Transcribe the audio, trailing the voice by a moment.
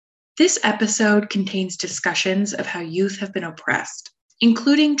This episode contains discussions of how youth have been oppressed,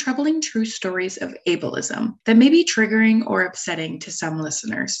 including troubling true stories of ableism that may be triggering or upsetting to some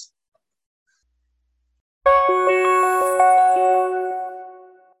listeners.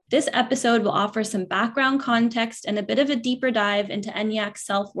 This episode will offer some background context and a bit of a deeper dive into ENYAC's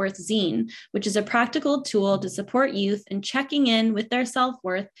Self-Worth Zine, which is a practical tool to support youth in checking in with their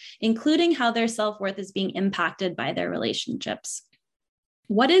self-worth, including how their self-worth is being impacted by their relationships.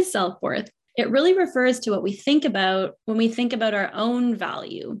 What is self-worth? It really refers to what we think about when we think about our own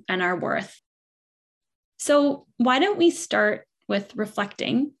value and our worth. So why don't we start with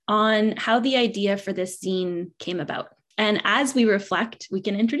reflecting on how the idea for this zine came about? And as we reflect, we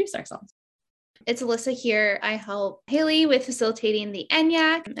can introduce ourselves. It's Alyssa here. I help Haley with facilitating the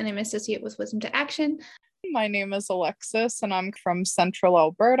ENYAC, and I'm an associate with Wisdom to Action. My name is Alexis, and I'm from Central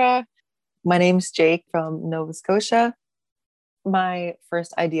Alberta. My name's Jake from Nova Scotia. My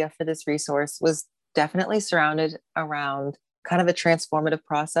first idea for this resource was definitely surrounded around kind of a transformative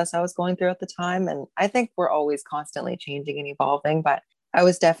process I was going through at the time. And I think we're always constantly changing and evolving, but I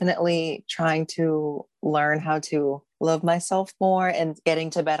was definitely trying to learn how to love myself more and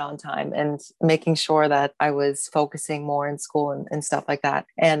getting to bed on time and making sure that I was focusing more in school and stuff like that.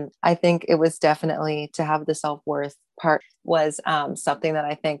 And I think it was definitely to have the self-worth part was something that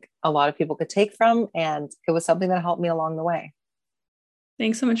I think a lot of people could take from. And it was something that helped me along the way.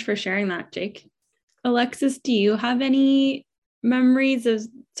 Thanks so much for sharing that, Jake. Alexis, do you have any memories of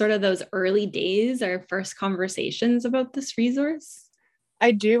sort of those early days or first conversations about this resource?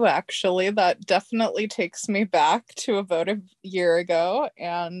 I do, actually. That definitely takes me back to about a year ago.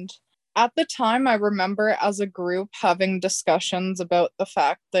 And at the time, I remember as a group having discussions about the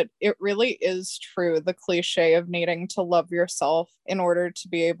fact that it really is true, the cliche of needing to love yourself in order to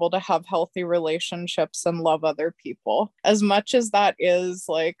be able to have healthy relationships and love other people. As much as that is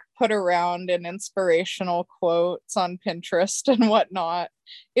like put around in inspirational quotes on Pinterest and whatnot,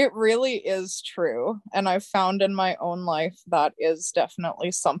 it really is true. And I've found in my own life that is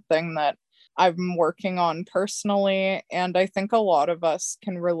definitely something that I'm working on personally. And I think a lot of us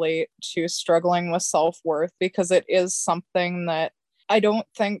can relate to struggling with self-worth because it is something that I don't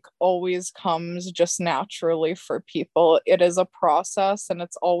think always comes just naturally for people. It is a process and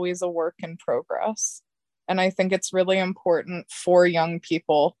it's always a work in progress. And I think it's really important for young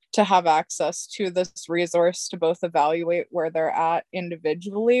people to have access to this resource to both evaluate where they're at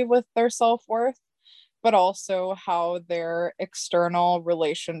individually with their self-worth, but also how their external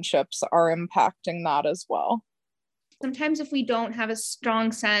relationships are impacting that as well. Sometimes if we don't have a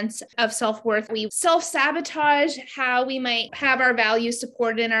strong sense of self-worth, we self-sabotage how we might have our values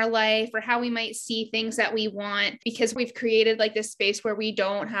supported in our life or how we might see things that we want because we've created like this space where we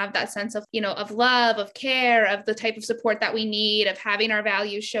don't have that sense of, of love, of care, of the type of support that we need, of having our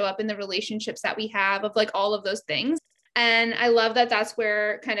values show up in the relationships that we have, of like all of those things. And I love that that's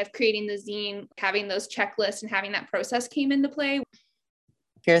where kind of creating the zine, having those checklists and having that process came into play.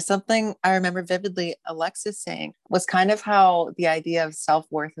 Here's something I remember vividly Alexis saying was kind of how the idea of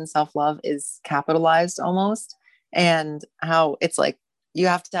self-worth and self-love is capitalized almost, and how it's like you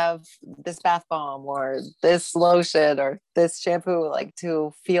have to have this bath bomb or this lotion or this shampoo like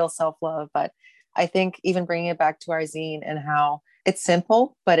to feel self-love. But I think even bringing it back to our zine and how it's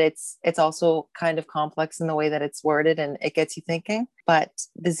simple, but it's also kind of complex in the way that it's worded and it gets you thinking. But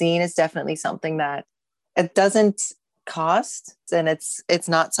the zine is definitely something that it doesn't cost, and it's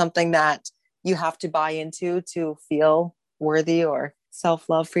not something that you have to buy into to feel worthy or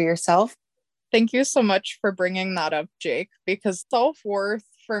self-love for yourself. Thank you so much for bringing that up, Jake, because self-worth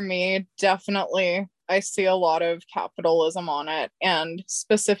for me, definitely, I see a lot of capitalism on it. And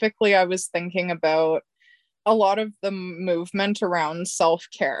specifically, I was thinking about a lot of the movement around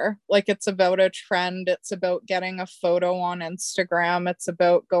self-care. Like it's about a trend. It's about getting a photo on Instagram. It's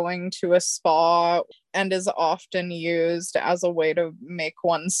about going to a spa and is often used as a way to make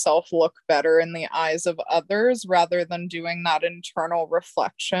oneself look better in the eyes of others rather than doing that internal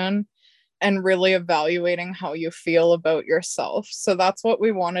reflection and really evaluating how you feel about yourself. So that's what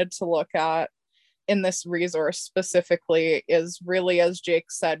we wanted to look at in this resource specifically, is really, as Jake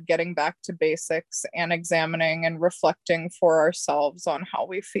said, getting back to basics and examining and reflecting for ourselves on how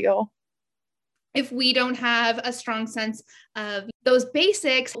we feel. If we don't have a strong sense of those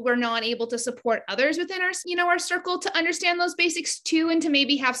basics, we're not able to support others within our, our circle to understand those basics too, and to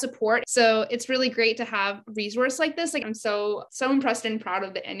maybe have support. So it's really great to have a resource like this. Like I'm so impressed and proud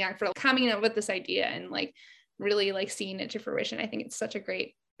of the ENYAC for coming up with this idea and like really like seeing it to fruition. I think it's such a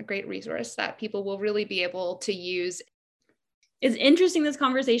great resource that people will really be able to use. It's interesting, this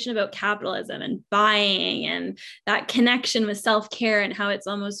conversation about capitalism and buying and that connection with self-care and how it's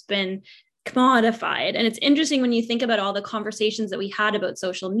almost been commodified. And it's interesting when you think about all the conversations that we had about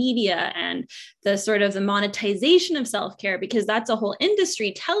social media and the sort of the monetization of self-care, because that's a whole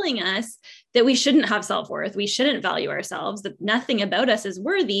industry telling us that we shouldn't have self-worth, we shouldn't value ourselves, that nothing about us is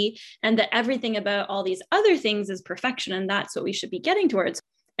worthy, and that everything about all these other things is perfection. And that's what we should be getting towards.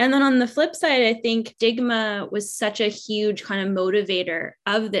 And then on the flip side, I think stigma was such a huge kind of motivator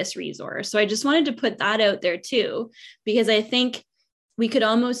of this resource. So I just wanted to put that out there too, because I think we could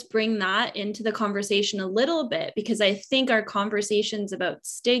almost bring that into the conversation a little bit, because I think our conversations about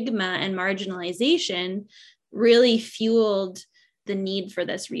stigma and marginalization really fueled the need for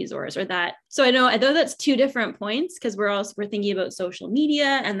this resource, or that. So I know that's two different points, because we're thinking about social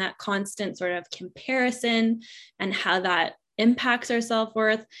media and that constant sort of comparison and how that impacts our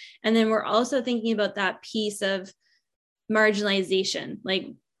self-worth. And then we're also thinking about that piece of marginalization, like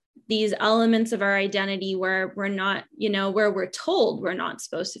these elements of our identity where we're not, where we're told we're not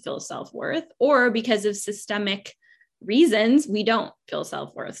supposed to feel self-worth, or because of systemic reasons, we don't feel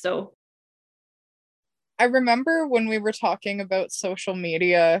self-worth. So I remember when we were talking about social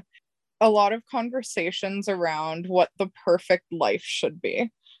media, a lot of conversations around what the perfect life should be.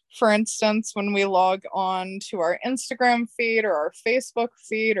 For instance, when we log on to our Instagram feed or our Facebook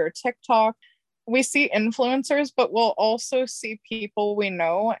feed or TikTok, we see influencers, but we'll also see people we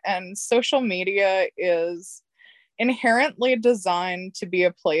know. And social media is inherently designed to be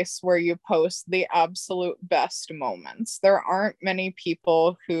a place where you post the absolute best moments. There aren't many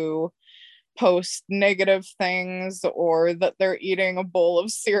people who post negative things or that they're eating a bowl of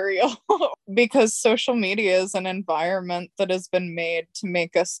cereal because social media is an environment that has been made to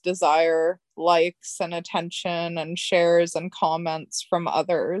make us desire likes and attention and shares and comments from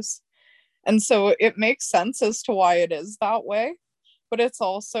others. And so it makes sense as to why it is that way, but it's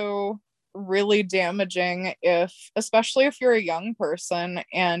also really damaging especially if you're a young person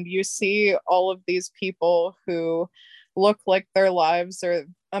and you see all of these people who look like their lives are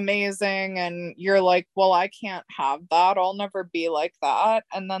amazing and you're like, well, I can't have that, I'll never be like that.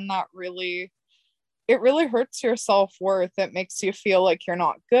 And then it really hurts your self-worth. It makes you feel like you're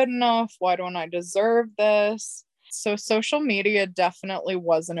not good enough. Why don't I deserve this? So social media definitely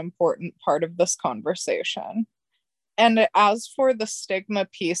was an important part of this conversation. And as for the stigma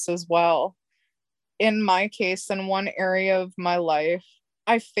piece as well, in my case, in one area of my life,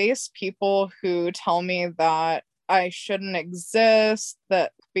 I face people who tell me that I shouldn't exist,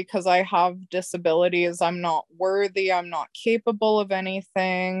 that because I have disabilities, I'm not worthy, I'm not capable of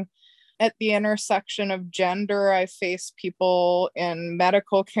anything. At the intersection of gender, I face people in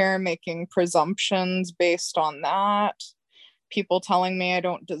medical care making presumptions based on that. People telling me I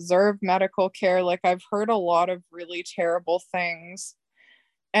don't deserve medical care. Like, I've heard a lot of really terrible things.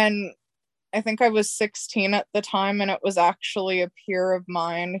 And I think I was 16 at the time, and it was actually a peer of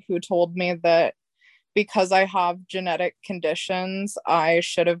mine who told me that because I have genetic conditions, I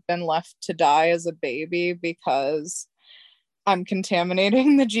should have been left to die as a baby because I'm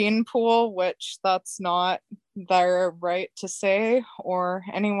contaminating the gene pool, which that's not their right to say or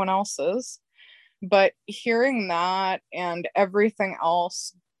anyone else's. But hearing that and everything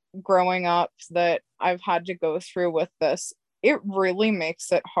else growing up that I've had to go through with this, it really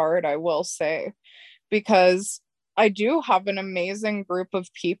makes it hard, I will say, because I do have an amazing group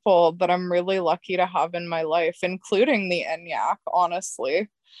of people that I'm really lucky to have in my life, including the ENYAC, honestly,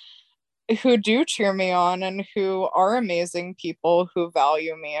 who do cheer me on and who are amazing people who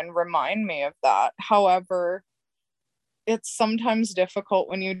value me and remind me of that. However, it's sometimes difficult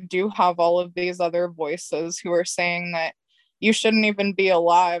when you do have all of these other voices who are saying that you shouldn't even be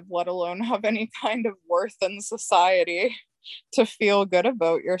alive, let alone have any kind of worth in society to feel good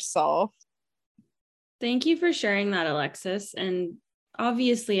about yourself. Thank you for sharing that, Alexis. And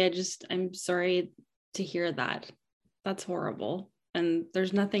obviously, I'm sorry to hear that. That's horrible. And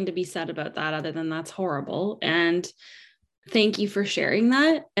there's nothing to be said about that other than that's horrible. And thank you for sharing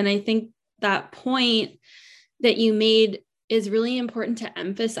that. And I think that point that you made is really important to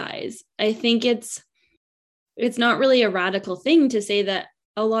emphasize. I think it's not really a radical thing to say that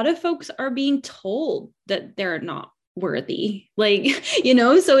a lot of folks are being told that they're not worthy,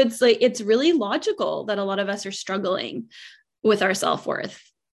 so it's like, it's really logical that a lot of us are struggling with our self-worth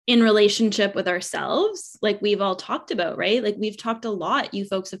in relationship with ourselves, like we've all talked about, right? Like, we've talked a lot, you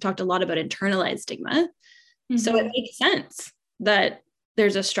folks have talked a lot about internalized stigma. Mm-hmm. So it makes sense that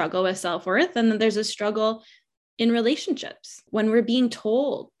there's a struggle with self-worth, and then there's a struggle in relationships when we're being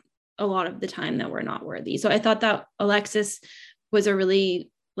told a lot of the time that we're not worthy. So I thought that, Alexis, was a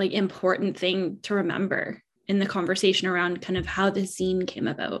really important thing to remember in the conversation around kind of how the zine came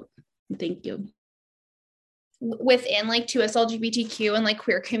about. Thank you. Within like 2S LGBTQ and like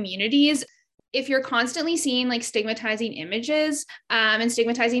queer communities, if you're constantly seeing like stigmatizing images and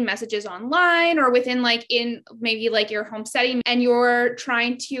stigmatizing messages online or within like in maybe like your home setting, and you're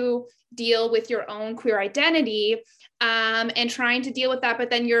trying to deal with your own queer identity and trying to deal with that, but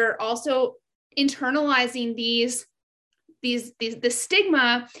then you're also internalizing the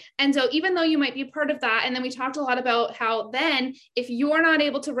stigma. And so even though you might be part of that, and then we talked a lot about how then if you're not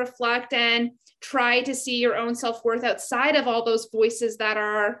able to reflect and try to see your own self-worth outside of all those voices that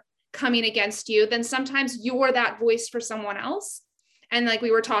are coming against you, then sometimes you're that voice for someone else. And like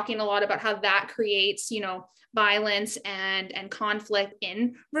we were talking a lot about how that creates, violence and conflict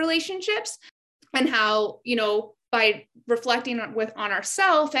in relationships, and how, by reflecting on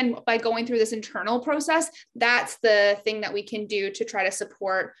ourselves and by going through this internal process, that's the thing that we can do to try to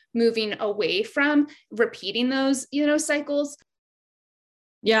support moving away from repeating those, cycles.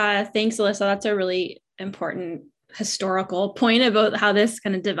 Yeah, thanks, Alyssa. That's a really important historical point about how this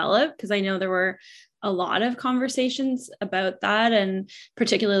kind of developed, because I know there were a lot of conversations about that and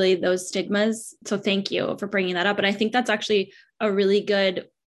particularly those stigmas. So thank you for bringing that up. And I think that's actually a really good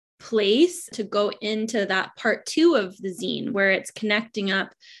place to go into that part 2 of the zine, where it's connecting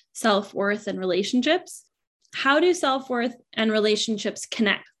up self-worth and relationships. How do self-worth and relationships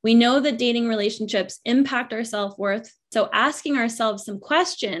connect? We know that dating relationships impact our self-worth. So asking ourselves some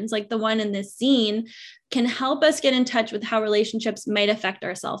questions like the one in this zine can help us get in touch with how relationships might affect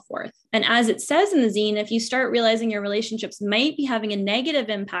our self-worth. And as it says in the zine, if you start realizing your relationships might be having a negative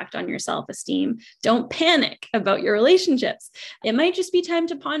impact on your self-esteem, don't panic about your relationships. It might just be time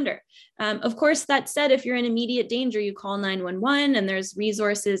to ponder. Of course, that said, if you're in immediate danger, you call 911, and there's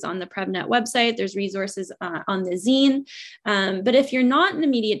resources on the PrevNet website. There's resources on the zine. But if you're not in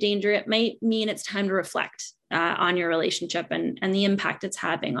immediate danger, it might mean it's time to reflect on your relationship and the impact it's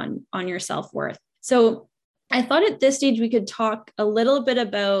having on your self-worth. So I thought at this stage we could talk a little bit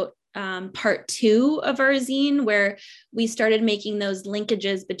about part 2 of our zine, where we started making those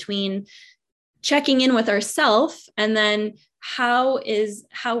linkages between checking in with ourselves and then how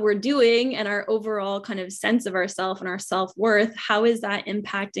we're doing and our overall kind of sense of ourself and our self-worth. How is that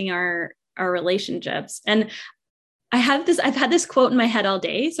impacting our relationships? And I've had this quote in my head all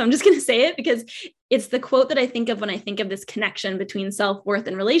day, so I'm just going to say it because it's the quote that I think of when I think of this connection between self-worth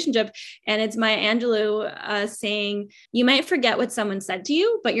and relationship. And it's Maya Angelou saying, you might forget what someone said to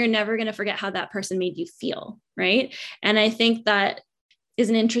you, but you're never going to forget how that person made you feel, right? And I think that is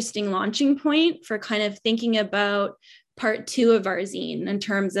an interesting launching point for kind of thinking about part 2 of our zine in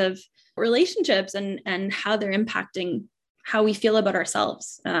terms of relationships and how they're impacting how we feel about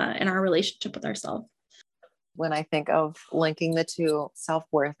ourselves and our relationship with ourselves. When I think of linking the two,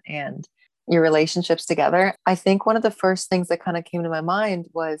 self-worth and your relationships together, I think one of the first things that kind of came to my mind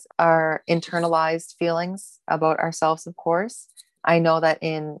was our internalized feelings about ourselves, of course. I know that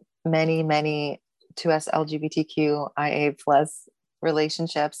in many, many 2S LGBTQIA plus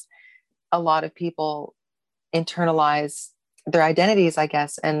relationships, a lot of people internalize their identities, I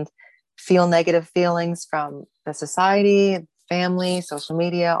guess, and feel negative feelings from the society, family, social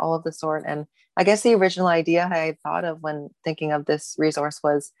media, all of the sort. And I guess the original idea I had thought of when thinking of this resource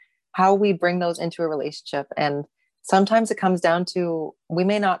was how we bring those into a relationship. And sometimes it comes down to, we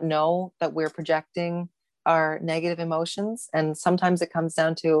may not know that we're projecting our negative emotions. And sometimes it comes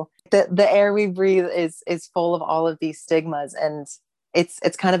down to the air we breathe is full of all of these stigmas. And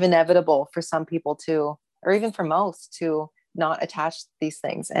it's kind of inevitable for some people to, or even for most, to not attach these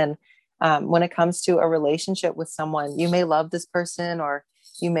things. And when it comes to a relationship with someone, you may love this person or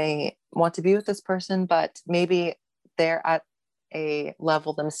you may want to be with this person, but maybe they're at a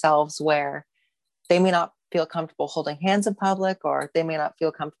level themselves where they may not feel comfortable holding hands in public, or they may not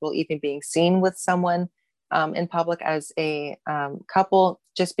feel comfortable even being seen with someone in public as a couple,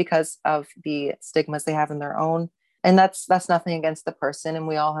 just because of the stigmas they have in their own. And that's nothing against the person. And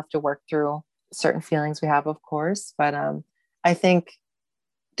we all have to work through certain feelings we have, of course. But I think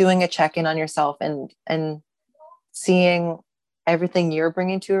doing a check-in on yourself and seeing everything you're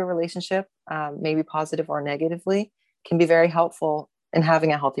bringing to a relationship, maybe positive or negatively, can be very helpful in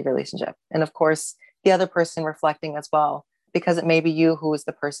having a healthy relationship. And of course, the other person reflecting as well, because it may be you who is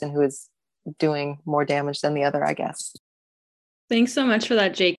the person who is doing more damage than the other, I guess. Thanks so much for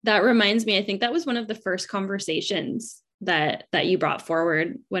that, Jake. That reminds me, I think that was one of the first conversations that you brought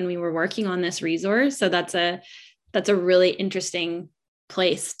forward when we were working on this resource. So that's a really interesting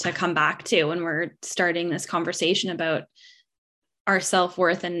place to come back to when we're starting this conversation about our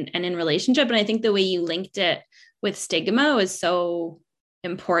self-worth and in relationship. And I think the way you linked it with stigma was so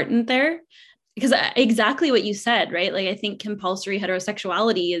important there. because exactly what you said, right? Like, I think compulsory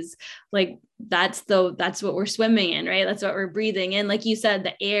heterosexuality is like, that's what we're swimming in, right? That's what we're breathing in. Like you said,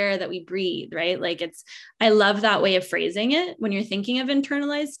 the air that we breathe, right? Like I love that way of phrasing it when you're thinking of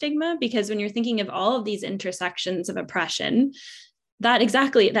internalized stigma, because when you're thinking of all of these intersections of oppression, that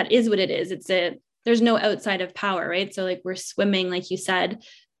is what it is. There's no outside of power, right? So like we're swimming, like you said,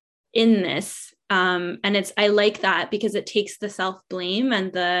 in this. And I like that because it takes the self-blame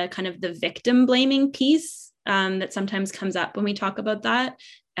and the kind of the victim blaming piece that sometimes comes up when we talk about that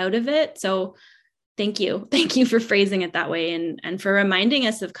out of it. So thank you for phrasing it that way, and for reminding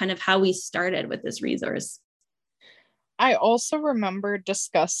us of kind of how we started with this resource. I also remember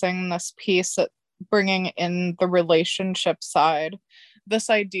discussing this piece at bringing in the relationship side, this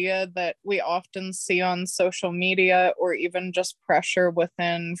idea that we often see on social media or even just pressure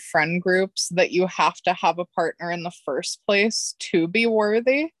within friend groups that you have to have a partner in the first place to be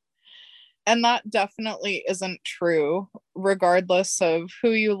worthy. And that definitely isn't true, regardless of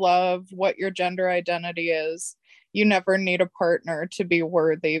who you love, what your gender identity is. You never need a partner to be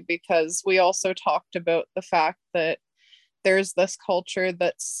worthy, because we also talked about the fact that there's this culture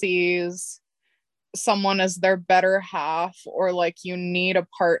that sees someone as their better half, or like you need a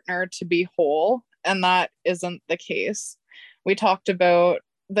partner to be whole. And that isn't the case. We talked about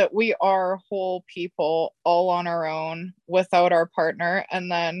that we are whole people all on our own without our partner.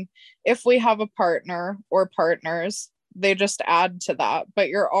 And then if we have a partner or partners, they just add to that, but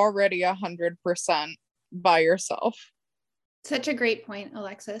you're already 100% by yourself. Such a great point,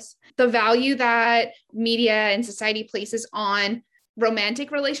 Alexis. The value that media and society places on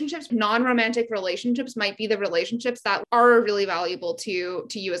romantic relationships, non-romantic relationships might be the relationships that are really valuable to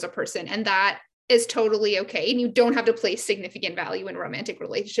you as a person. And that is totally okay. And you don't have to place significant value in romantic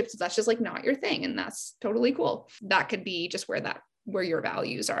relationships if that's just like not your thing. And that's totally cool. That could be just where your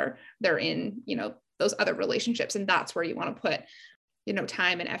values are. They're in, those other relationships. And that's where you want to put,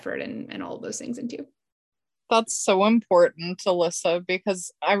 time and effort and all of those things into. That's so important, Alyssa,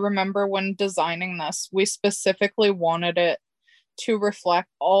 because I remember when designing this, we specifically wanted it to reflect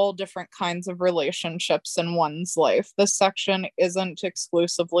all different kinds of relationships in one's life. This section isn't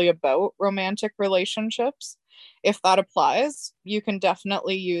exclusively about romantic relationships. If that applies, you can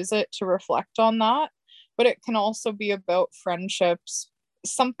definitely use it to reflect on that, but it can also be about friendships.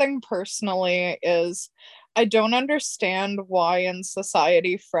 Something personally is, I don't understand why in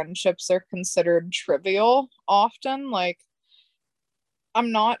society friendships are considered trivial often. Like,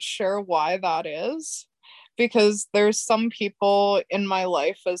 I'm not sure why that is, because there's some people in my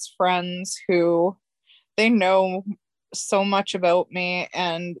life as friends who they know so much about me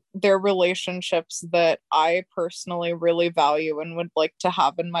and their relationships that I personally really value and would like to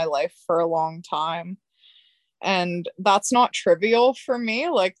have in my life for a long time. And that's not trivial for me.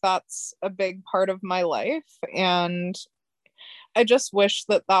 Like, that's a big part of my life. And I just wish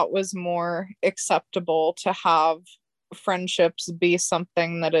that that was more acceptable, to have friendships be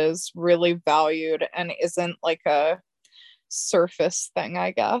something that is really valued and isn't like a surface thing,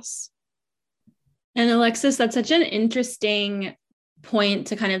 I guess. And Alexis, that's such an interesting point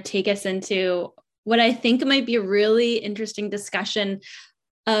to kind of take us into what I think might be a really interesting discussion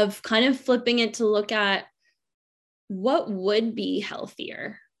of kind of flipping it to look at what would be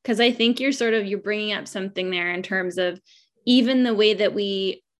healthier. Because I think you're bringing up something there in terms of even the way that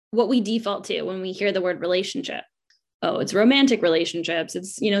what we default to when we hear the word relationship. Oh, it's romantic relationships.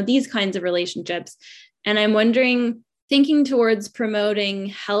 It's, these kinds of relationships. And I'm wondering, thinking towards promoting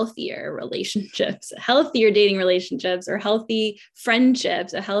healthier relationships, healthier dating relationships, or healthy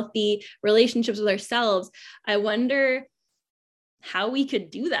friendships, or healthy relationships with ourselves, I wonder how we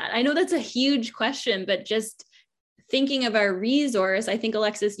could do that. I know that's a huge question, but just thinking of our resource, I think,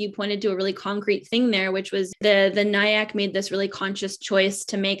 Alexis, you pointed to a really concrete thing there, which was the NIAC made this really conscious choice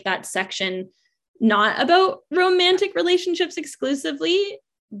to make that section not about romantic relationships exclusively,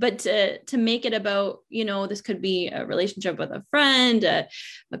 but to make it about, this could be a relationship with a friend, a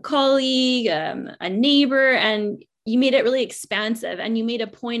colleague, a neighbor, and you made it really expansive. And you made a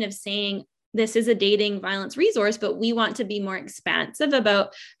point of saying, this is a dating violence resource, but we want to be more expansive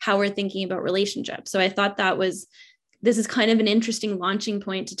about how we're thinking about relationships. So I thought this is kind of an interesting launching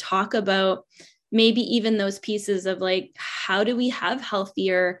point to talk about maybe even those pieces of like, how do we have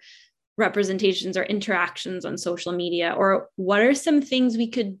healthier representations or interactions on social media? Or what are some things we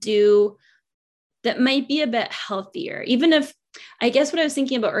could do that might be a bit healthier? Even if, I guess what I was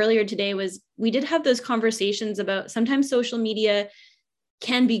thinking about earlier today was we did have those conversations about sometimes social media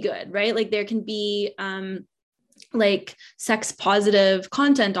can be good, right? Like there can be like sex positive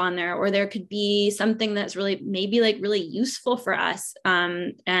content on there, or there could be something that's really maybe like really useful for us.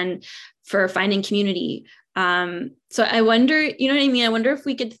 And for finding community. So I wonder, you know what I mean? I wonder if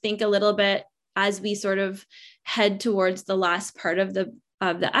we could think a little bit as we sort of head towards the last part of the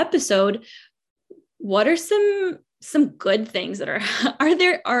episode. What are some good things that are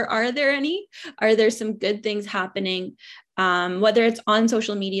there any? Are there some good things happening, whether it's on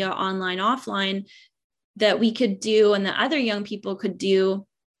social media, online, offline, that we could do and that other young people could do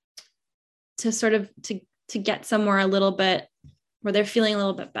to sort of to get somewhere a little bit where they're feeling a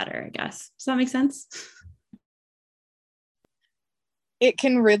little bit better, I guess. Does that make sense? It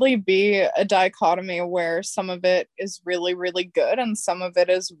can really be a dichotomy where some of it is really, really good and some of it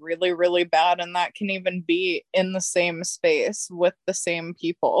is really, really bad. And that can even be in the same space with the same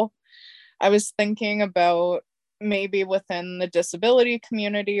people. I was thinking about maybe within the disability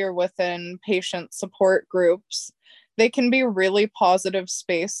community or within patient support groups, they can be really positive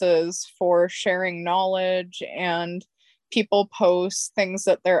spaces for sharing knowledge, and people post things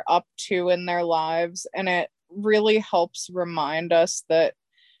that they're up to in their lives. And it really helps remind us that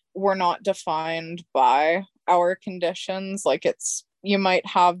we're not defined by our conditions. Like, it's, you might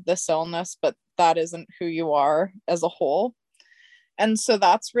have this illness, but that isn't who you are as a whole. And so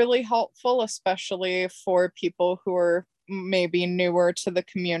that's really helpful, especially for people who are maybe newer to the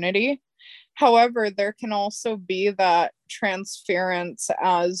community. However, there can also be that transference,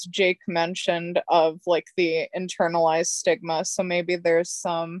 as Jake mentioned, of like the internalized stigma. So maybe there's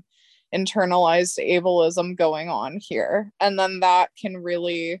some internalized ableism going on here. And then that can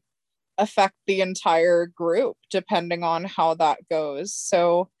really affect the entire group depending on how that goes.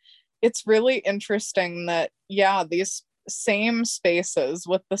 So it's really interesting that, yeah, these same spaces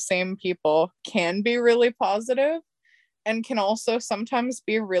with the same people can be really positive and can also sometimes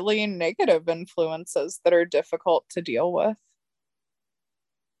be really negative influences that are difficult to deal with.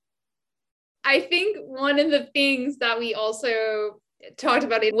 I think one of the things that we also talked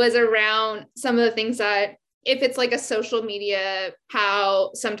about it was around some of the things that, if it's like a social media,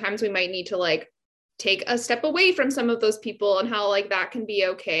 how sometimes we might need to like take a step away from some of those people and how like that can be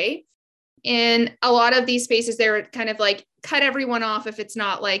okay. In a lot of these spaces, they're kind of like cut everyone off if it's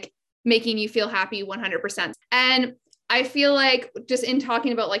not like making you feel happy 100%. And I feel like just in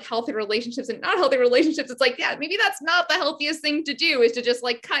talking about like healthy relationships and not healthy relationships, it's like, yeah, maybe that's not the healthiest thing to do, is to just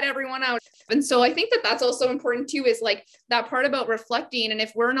like cut everyone out. And so I think that that's also important too, is like that part about reflecting. And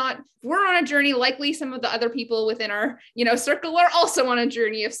if we're on a journey, likely some of the other people within our, circle are also on a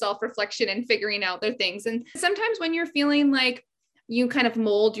journey of self-reflection and figuring out their things. And sometimes when you're feeling like you kind of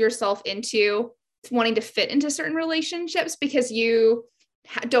mold yourself into wanting to fit into certain relationships because you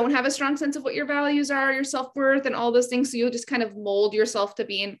don't have a strong sense of what your values are, your self-worth and all those things. So you'll just kind of mold yourself to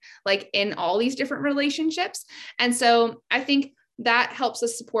being like in all these different relationships. And so I think that helps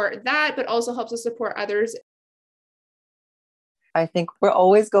us support that, but also helps us support others. I think we're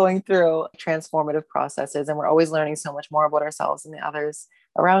always going through transformative processes and we're always learning so much more about ourselves and the others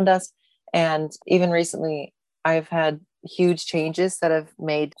around us. And even recently, I've had huge changes that have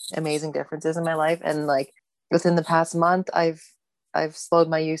made amazing differences in my life. And like within the past month, I've slowed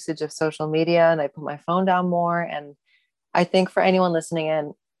my usage of social media and I put my phone down more. And I think for anyone listening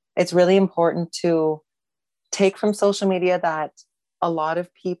in, it's really important to take from social media that a lot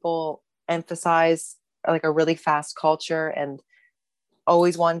of people emphasize like a really fast culture and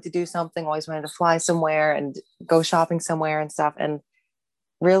always wanting to do something, always wanting to fly somewhere and go shopping somewhere and stuff. And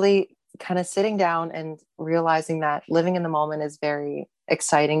really kind of sitting down and realizing that living in the moment is very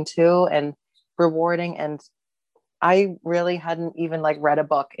exciting too and rewarding. And I really hadn't even like read a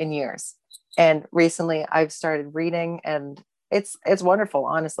book in years. And recently I've started reading and it's wonderful,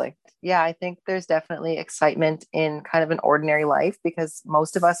 honestly. Yeah, I think there's definitely excitement in kind of an ordinary life because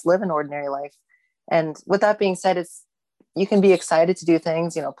most of us live an ordinary life. And with that being said, you can be excited to do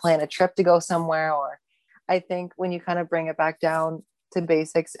things, plan a trip to go somewhere. Or I think when you kind of bring it back down to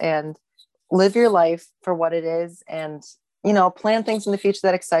basics and live your life for what it is and, plan things in the future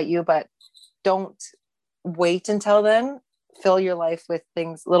that excite you, but don't wait until then. Fill your life with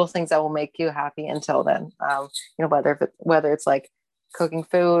little things that will make you happy until then. Whether it's like cooking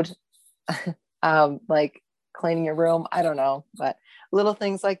food, like cleaning your room, I don't know, but little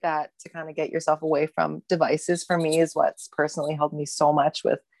things like that to kind of get yourself away from devices for me is what's personally helped me so much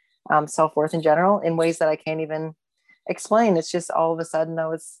with self-worth in general in ways that I can't even explain. It's just all of a sudden I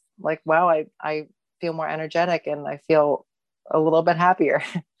was like, wow, I feel more energetic and I feel a little bit happier.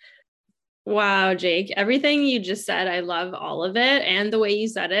 Wow, Jake, everything you just said, I love all of it. And the way you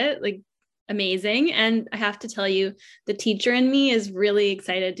said it, like amazing. And I have to tell you, the teacher in me is really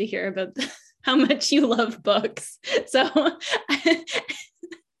excited to hear about how much you love books. So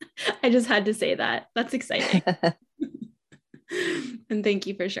I just had to say that. That's exciting. And thank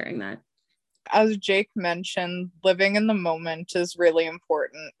you for sharing that. as Jake mentioned, living in the moment is really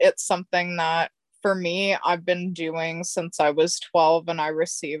important. It's something that for me, I've been doing since I was 12 and I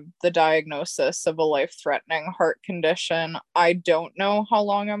received the diagnosis of a life-threatening heart condition. I don't know how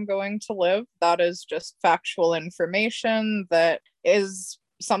long I'm going to live. That is just factual information that is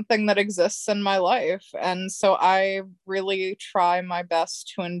something that exists in my life. And so I really try my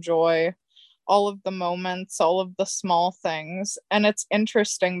best to enjoy all of the moments, all of the small things. And it's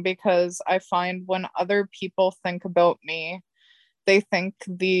interesting because I find when other people think about me, they think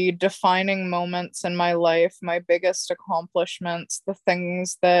the defining moments in my life, my biggest accomplishments, the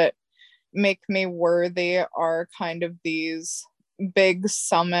things that make me worthy are kind of these big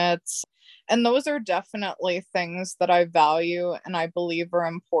summits. And those are definitely things that I value and I believe are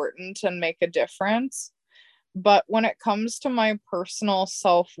important and make a difference. But when it comes to my personal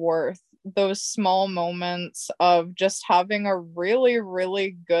self-worth, those small moments of just having a really,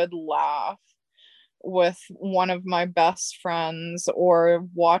 really good laugh with one of my best friends, or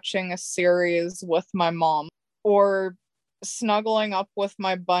watching a series with my mom, or snuggling up with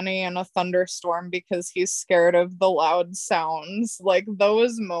my bunny in a thunderstorm because he's scared of the loud sounds, like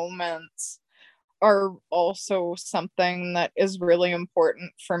those moments are also something that is really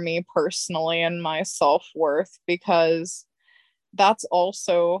important for me personally and my self-worth, because that's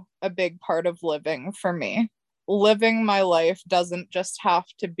also a big part of living for me. Living my life doesn't just have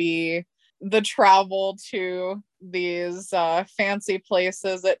to be the travel to these fancy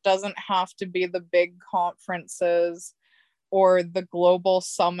places. It doesn't have to be the big conferences or the global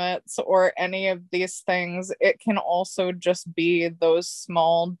summits or any of these things. It can also just be those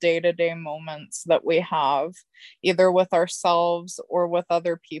small day-to-day moments that we have, either with ourselves or with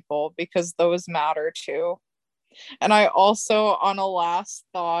other people, because those matter too. And I also, on a last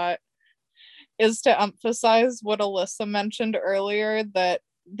thought, is to emphasize what Alyssa mentioned earlier, that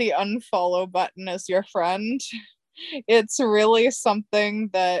the unfollow button is your friend. It's really something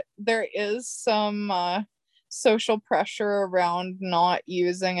that there is some social pressure around not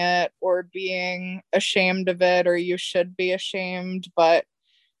using it or being ashamed of it, or you should be ashamed, but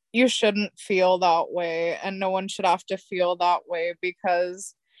you shouldn't feel that way, and no one should have to feel that way,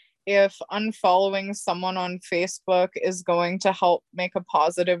 because if unfollowing someone on Facebook is going to help make a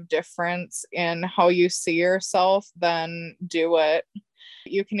positive difference in how you see yourself, then do it.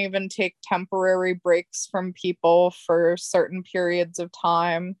 You can even take temporary breaks from people for certain periods of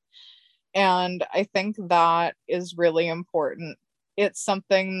time. And I think that is really important. It's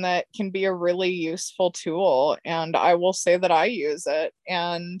something that can be a really useful tool. And I will say that I use it.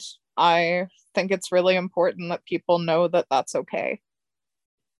 And I think it's really important that people know that that's okay.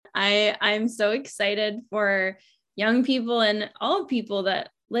 I'm so excited for young people and all people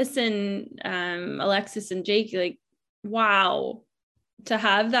that listen, Alexis and Jake, like, wow, to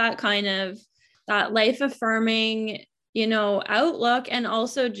have that kind of that life affirming, outlook, and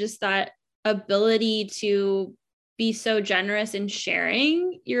also just that ability to be so generous in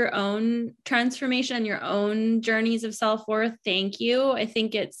sharing your own transformation and your own journeys of self-worth. Thank you. I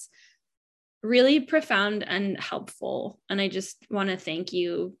think it's really profound and helpful. And I just want to thank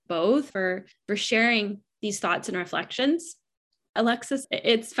you both for sharing these thoughts and reflections. Alexis,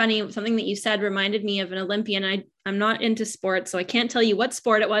 it's funny, something that you said reminded me of an Olympian. I'm not into sports, so I can't tell you what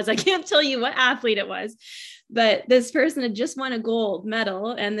sport it was. I can't tell you what athlete it was, but this person had just won a gold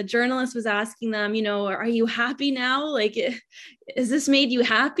medal, and the journalist was asking them, are you happy now? Like, has this made you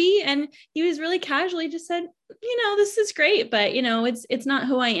happy? And he was really casually just said, this is great, but it's not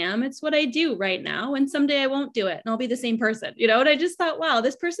who I am. It's what I do right now. And someday I won't do it and I'll be the same person, and I just thought, wow,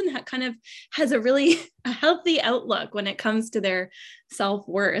 this person kind of has a really a healthy outlook when it comes to their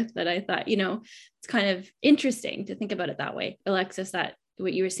self-worth, that I thought, it's kind of interesting to think about it that way. Alexis, that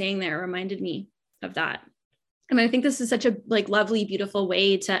what you were saying there reminded me of that. I mean, I think this is such a lovely, beautiful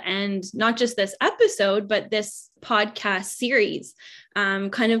way to end not just this episode, but this podcast series,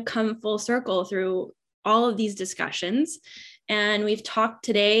 kind of come full circle through all of these discussions. And we've talked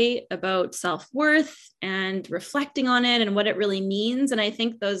today about self-worth and reflecting on it and what it really means. And I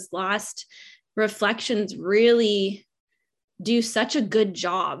think those last reflections really do such a good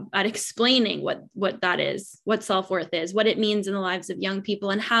job at explaining what that is, what self-worth is, what it means in the lives of young people,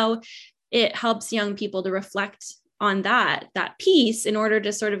 and how it helps young people to reflect on that piece in order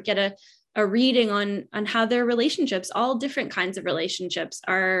to sort of get a reading on how their relationships, all different kinds of relationships,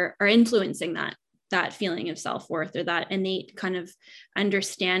 are influencing that feeling of self-worth, or that innate kind of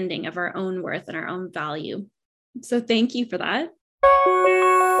understanding of our own worth and our own value. So thank you for that.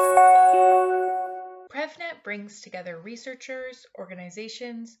 PrevNet brings together researchers,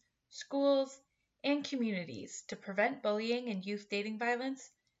 organizations, schools, and communities to prevent bullying and youth dating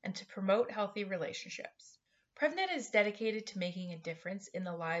violence and to promote healthy relationships. PrevNet is dedicated to making a difference in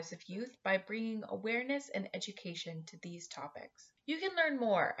the lives of youth by bringing awareness and education to these topics. You can learn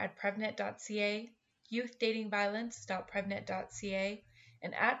more at prevnet.ca, youthdatingviolence.prevnet.ca,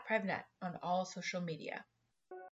 and at PrevNet on all social media.